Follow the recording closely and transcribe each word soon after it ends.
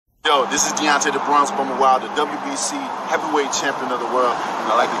Yo, this is Deontay the Bronx Bummer Wild, the WBC heavyweight champion of the world.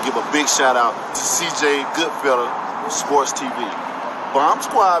 And I'd like to give a big shout out to CJ Goodfellow, Sports TV. Bomb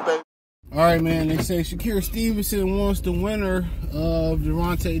Squad, baby. All right, man. They say Shakur Stevenson wants the winner of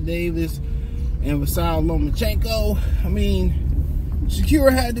Gervonta Davis and Vasyl Lomachenko. I mean,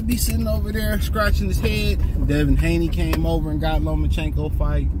 Shakur had to be sitting over there scratching his head. Devin Haney came over and got Lomachenko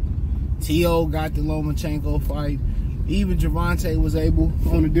fight. T.O. got the Lomachenko fight. Even Gervonta was able,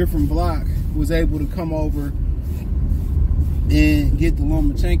 on a different block, was able to come over and get the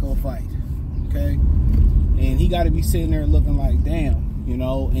Lomachenko fight, okay? And he got to be sitting there looking like, damn, you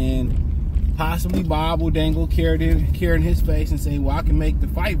know, and possibly Bob will dangle carrot in his face and say, well, I can make the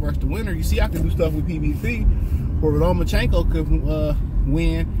fight versus the winner. You see, I can do stuff with PBC, or Lomachenko could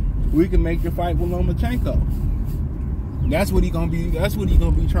win. We can make the fight with Lomachenko. That's what he gonna be. That's what he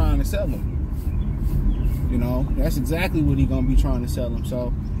gonna be trying to sell him. You know, that's exactly what he gonna be trying to sell him.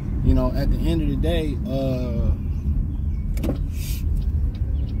 So, you know, at the end of the day,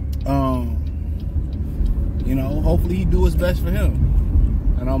 you know, hopefully he do his best for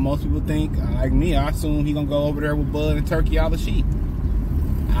him. I know most people think, like me, I assume he gonna go over there with Bud and Turkey all the sheep.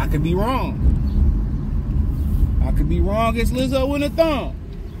 I could be wrong. I could be wrong as Lizzo in a thumb.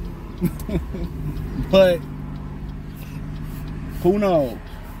 But who knows?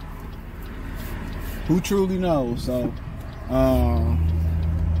 Who truly knows? So,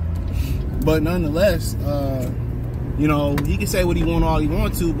 but nonetheless, you know, he can say what he want all he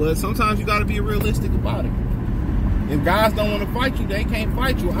wants to, but sometimes you got to be realistic about it. If guys don't want to fight you, they can't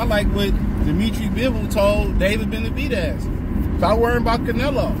fight you. I like what Dimitri Bivol told David Benavidez. Stop worrying about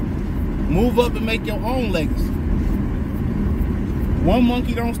Canelo. Move up and make your own legacy. One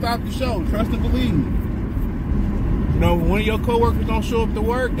monkey don't stop the show. Trust and believe me. You know, when one of your coworkers don't show up to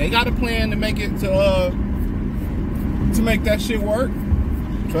work, they got a plan to make it to make that shit work.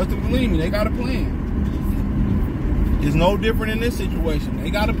 Trust and believe me, they got a plan. It's no different in this situation. They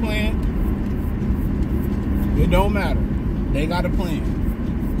got a plan. It don't matter. They got a plan.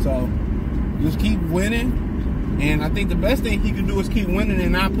 So just keep winning. And I think the best thing he can do is keep winning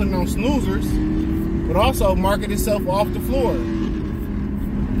and not putting on snoozers, but also market himself off the floor.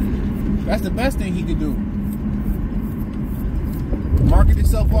 That's the best thing he could do. Market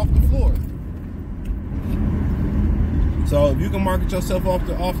yourself off the floor. So if you can market yourself off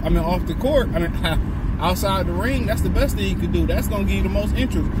the court, outside the ring, that's the best thing you could do. That's gonna give you the most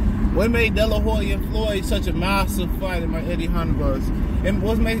interest. What made De La Hoya and Floyd such a massive fight in my Eddie Honeybuds? And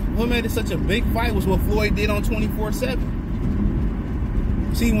what made it such a big fight was what Floyd did on 24/7.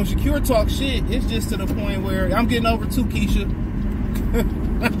 See, when Shakur talks shit, it's just to the point where I'm getting over too, Keisha.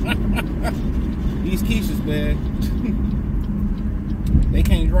 These Keishas, man. They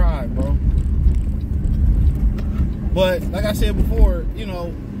can't drive, bro. But like I said before, you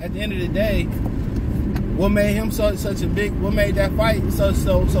know, at the end of the day, what made him such a big, what made that fight so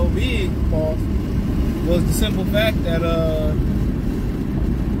big, Paul, was the simple fact that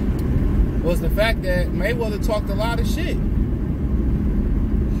Mayweather talked a lot of shit.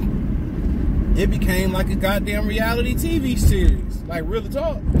 It became like a goddamn reality TV series, like Real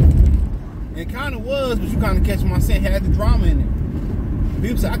Talk. It kind of was, but you kind of catch my scent, had the drama in it.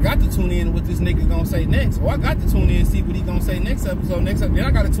 People say, I got to tune in what this nigga gonna say next. Or I got to tune in and see what he gonna say next episode. Then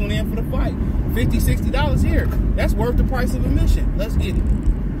I got to tune in for the fight. $50, $60 here. That's worth the price of admission. Let's get it.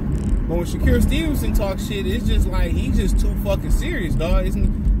 But when Shakur Stevenson talks shit, it's just like, he's just too fucking serious, dog. He's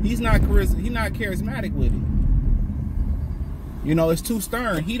not charismatic with it. You know, it's too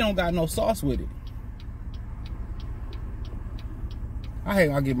stern. He don't got no sauce with it. I hate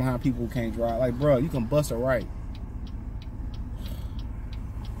when I get behind people who can't drive. Like, bro, you can bust a right.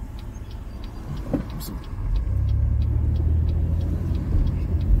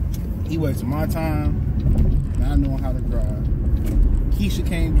 He wasted my time not knowing how to drive. Keisha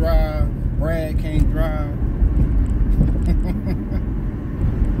can't drive. Brad can't drive.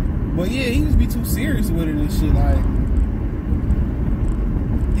 But yeah, he just be too serious with it and shit. Like,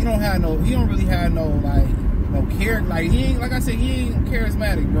 he don't really have no character. Like, he ain't, like I said, he ain't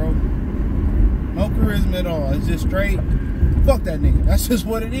charismatic, bro. No charisma at all. It's just straight, fuck that nigga. That's just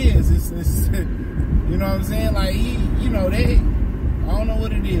what it is. It's you know what I'm saying? Like, you know, I don't know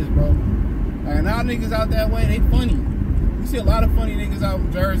what it is, bro. Like, and all niggas out that way, they funny. You see a lot of funny niggas out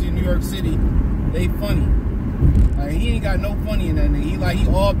in Jersey, New York City. They funny. Like, he ain't got no funny in that nigga. He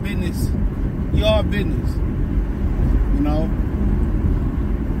all business. He all business. You know?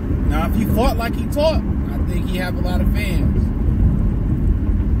 Now, if he fought like he taught, I think he have a lot of fans.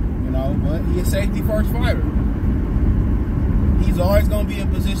 You know? But he a safety first fighter. He's always going to be in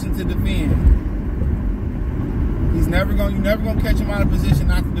position to defend. You're never gonna catch him out of position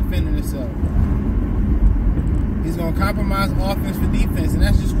not to defend himself. He's gonna compromise offense for defense, and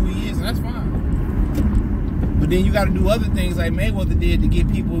that's just who he is, and that's fine. But then you got to do other things like Mayweather did to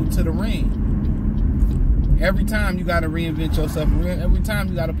get people to the ring. Every time you got to reinvent yourself. Every time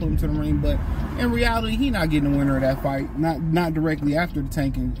you got to put him to the ring. But in reality, he not getting the winner of that fight. Not directly after the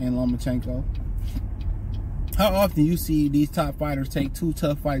Tank and Lomachenko. How often you see these top fighters take 2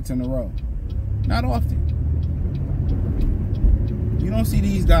 tough fights in a row? Not often. You don't see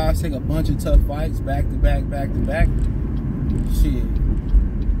these guys take a bunch of tough fights back to back, back to back. Shit.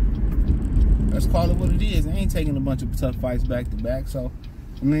 Let's call it what it is. They ain't taking a bunch of tough fights back to back. So,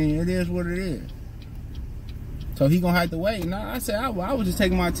 I mean, it is what it is. So he gonna have to wait. And I said I was just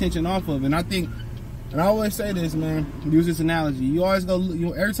taking my attention off of it. And I think, and I always say this, man, use this analogy. You always go,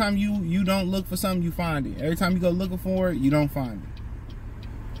 every time you don't look for something, you find it. Every time you go looking for it, you don't find it.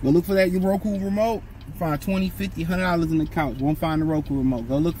 Go look for that your Roku remote, you find $20, $50, $100 in the couch. Won't find the Roku remote.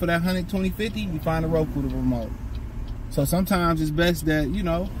 Go look for that $100, $20, $50, you find the Roku remote. So sometimes it's best that, you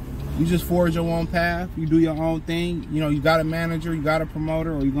know, you just forge your own path. You do your own thing. You know, you got a manager, you got a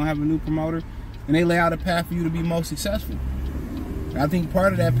promoter, or you're gonna have a new promoter. And they lay out a path for you to be most successful. And I think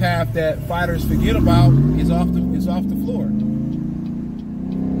part of that path that fighters forget about is off the floor.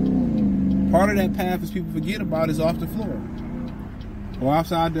 Part of that path is people forget about is off the floor or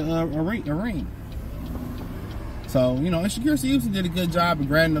outside the ring. So, you know, and Shakur Stevenson did a good job of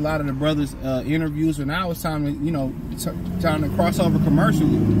granting a lot of the brothers' interviews. And now it's time to, you know, time to cross over commercially.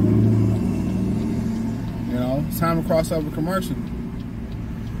 You know, it's time to cross over commercially.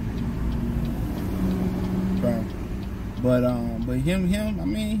 But him, I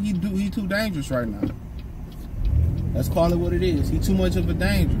mean, he too dangerous right now. Let's call it what it is. He too much of a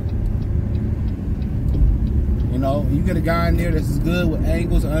danger. You know, you get a guy in there that's as good with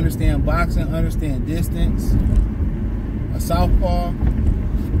angles, understand boxing, understand distance, a southpaw. You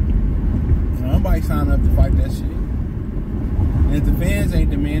know, nobody signed up to fight that shit. And if the fans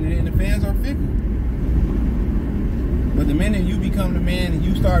ain't demanding it, and the fans are fickle. But the minute you become the man and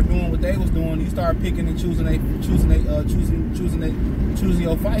you start doing what they was doing, you start picking and choosing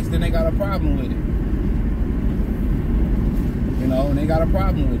your fights, then they got a problem with it. You know, and they got a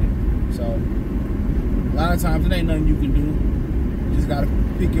problem with it. So a lot of times it ain't nothing you can do. You just gotta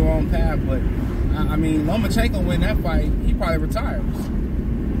pick your own path. But I mean, Lomachenko win that fight, he probably retires.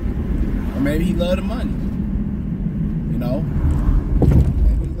 Or maybe he loved the money. You know?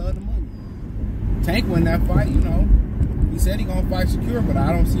 Maybe he loved the money. Tank win that fight, you know. He said he gonna fight Shakur, but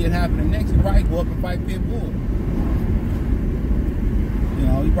I don't see it happening next. He probably go up and fight Pitbull. You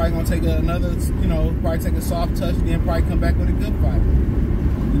know, he probably gonna take another, you know, probably take a soft touch, then probably come back with a good fight.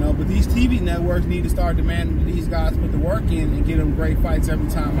 You know, but these TV networks need to start demanding that these guys put the work in and get them great fights every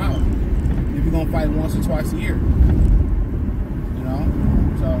time out. If you're gonna fight once or twice a year. You know?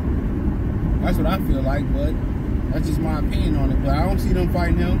 So that's what I feel like, but that's just my opinion on it. But I don't see them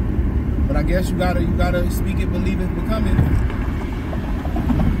fighting him. But I guess you gotta speak it, believe it, become it.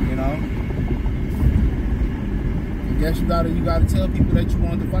 You know. I guess you gotta tell people that you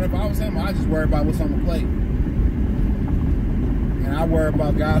want to fight. If I was him, I just worry about what's on the plate, and I worry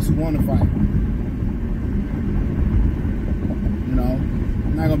about guys who want to fight. You know,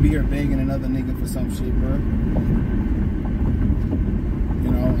 I'm not gonna be here begging another nigga for some shit, bro.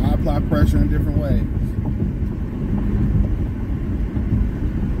 You know, I apply pressure in different ways.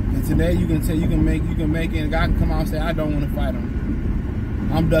 Today you can make it, and a guy can come out and say, I don't want to fight him.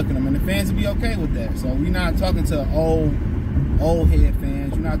 I'm ducking him. And the fans will be okay with that. So we're not talking to old head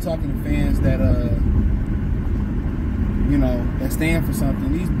fans. You're not talking to fans that you know, that stand for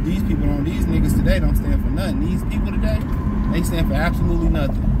something. These people don't, these niggas today don't stand for nothing. These people today, they stand for absolutely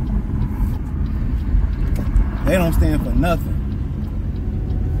nothing. They don't stand for nothing.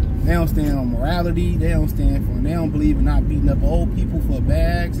 They don't stand on morality. They don't believe in not beating up old people for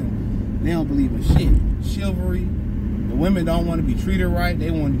bags, and they don't believe in shit. Chivalry. The women don't want to be treated right.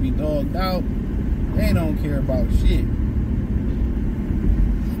 They want to be dogged out. They don't care about shit.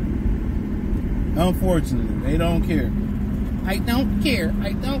 Unfortunately, they don't care. I don't care.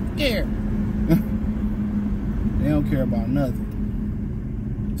 I don't care. They don't care about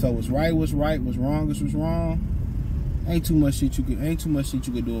nothing. So what's right was right. What's wrong was wrong. Ain't too much shit you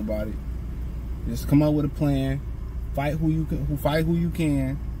could do about it. Just come up with a plan. Fight who you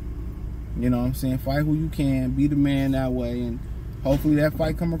can. You know what I'm saying? Fight who you can. Be the man that way, and hopefully that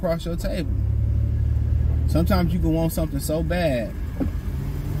fight come across your table. Sometimes you can want something so bad.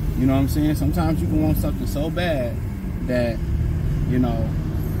 You know what I'm saying? Sometimes you can want something so bad that, you know,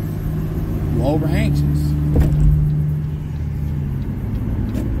 you're over anxious.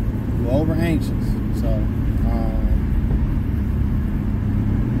 You're over anxious. So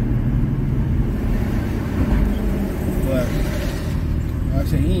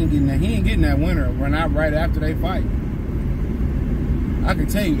Shit, he ain't getting that winner run out right after they fight. I can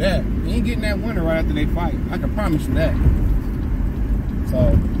tell you that. He ain't getting that winner right after they fight. I can promise you that.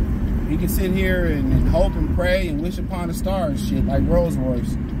 So he can sit here and hope and pray and wish upon a star and shit like Rolls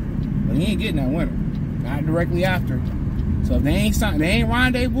Royce. But he ain't getting that winner. Not directly after. So if they ain't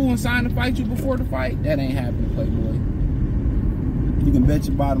rendezvous and sign to fight you before the fight, that ain't happening, Playboy. You can bet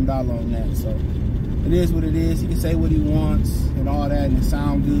your bottom dollar on that. So it is what it is. He can say what he wants and all that and it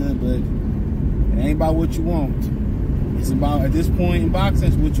sound good, but it ain't about what you want. It's about, at this point in boxing,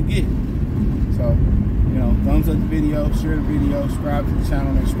 it's what you get. So, you know, thumbs up the video, share the video, subscribe to the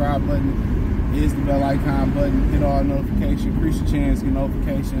channel. That subscribe button is the bell icon button. Hit all notifications, increase your chance to get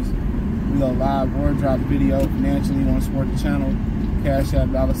notifications. We go live or drop video. Financially, you want to support the channel. Cash App,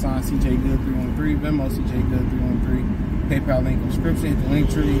 $CJGood313, Venmo, CJGood313. PayPal link in the description. Hit the link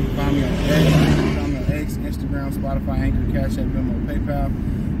tree. Find me on X, Instagram, Spotify, Anchor, Cash App, Venmo,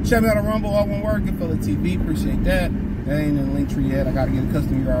 PayPal. Check me out on Rumble, all one word, Goodfella TV. Appreciate that. That ain't in the link tree yet. I got to get a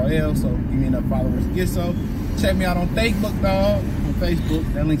custom URL, so give me enough followers to get so. Check me out on Facebook, dog. On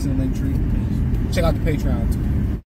Facebook, that link's in the link tree. Check out the Patreon too.